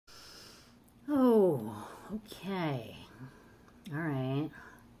Okay. All right.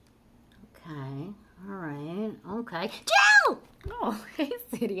 Okay. All right. Okay. Jill! Oh, hey,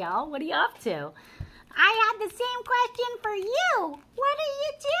 Cereal. What are you up to? I had the same question for you. What are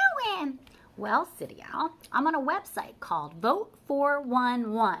you doing? Well, Cereal, I'm on a website called Vote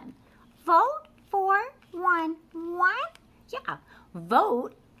 411. Vote 411? Yeah.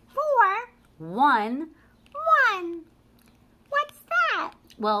 Vote 411. What's that?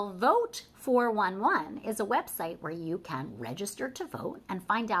 Well, Vote 411 is a website where you can register to vote and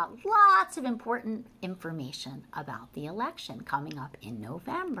find out lots of important information about the election coming up in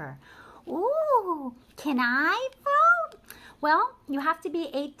November. Ooh, can I vote? Well, you have to be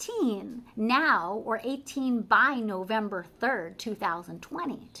 18 now or 18 by November 3rd,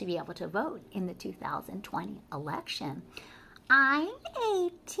 2020 to be able to vote in the 2020 election. I'm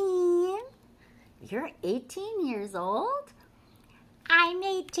 18. You're 18 years old? I'm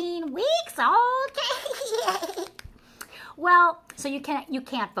 18 weeks old. Well, so you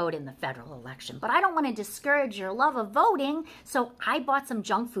can't vote in the federal election, but I don't want to discourage your love of voting, so I bought some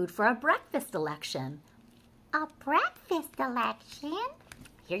junk food for a breakfast election. A breakfast election?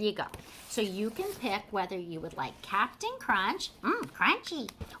 Here you go. So you can pick whether you would like Captain Crunch, crunchy,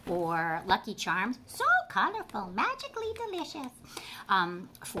 or Lucky Charms, so colorful, magically delicious,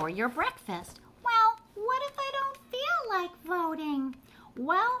 for your breakfast. Well, what if I don't feel like voting?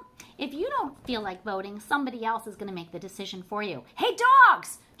 Well, if you don't feel like voting, somebody else is going to make the decision for you. Hey,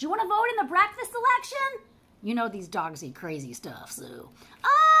 dogs! Do you want to vote in the breakfast election? You know these dogs eat crazy stuff, so...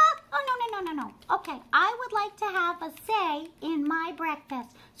 No. Okay, I would like to have a say in my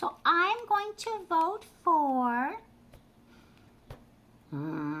breakfast, so I'm going to vote for...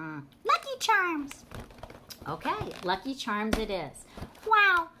 Lucky Charms. Okay, Lucky Charms it is.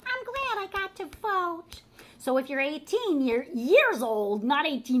 Wow, I'm glad I got to vote. So if you're 18 years old, not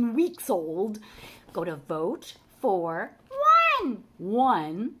 18 weeks old, go to Vote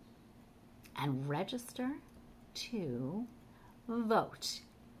 411 and register to vote.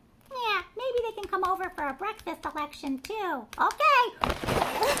 Yeah, maybe they can come over for a breakfast election too. Okay.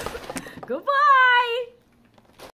 Goodbye.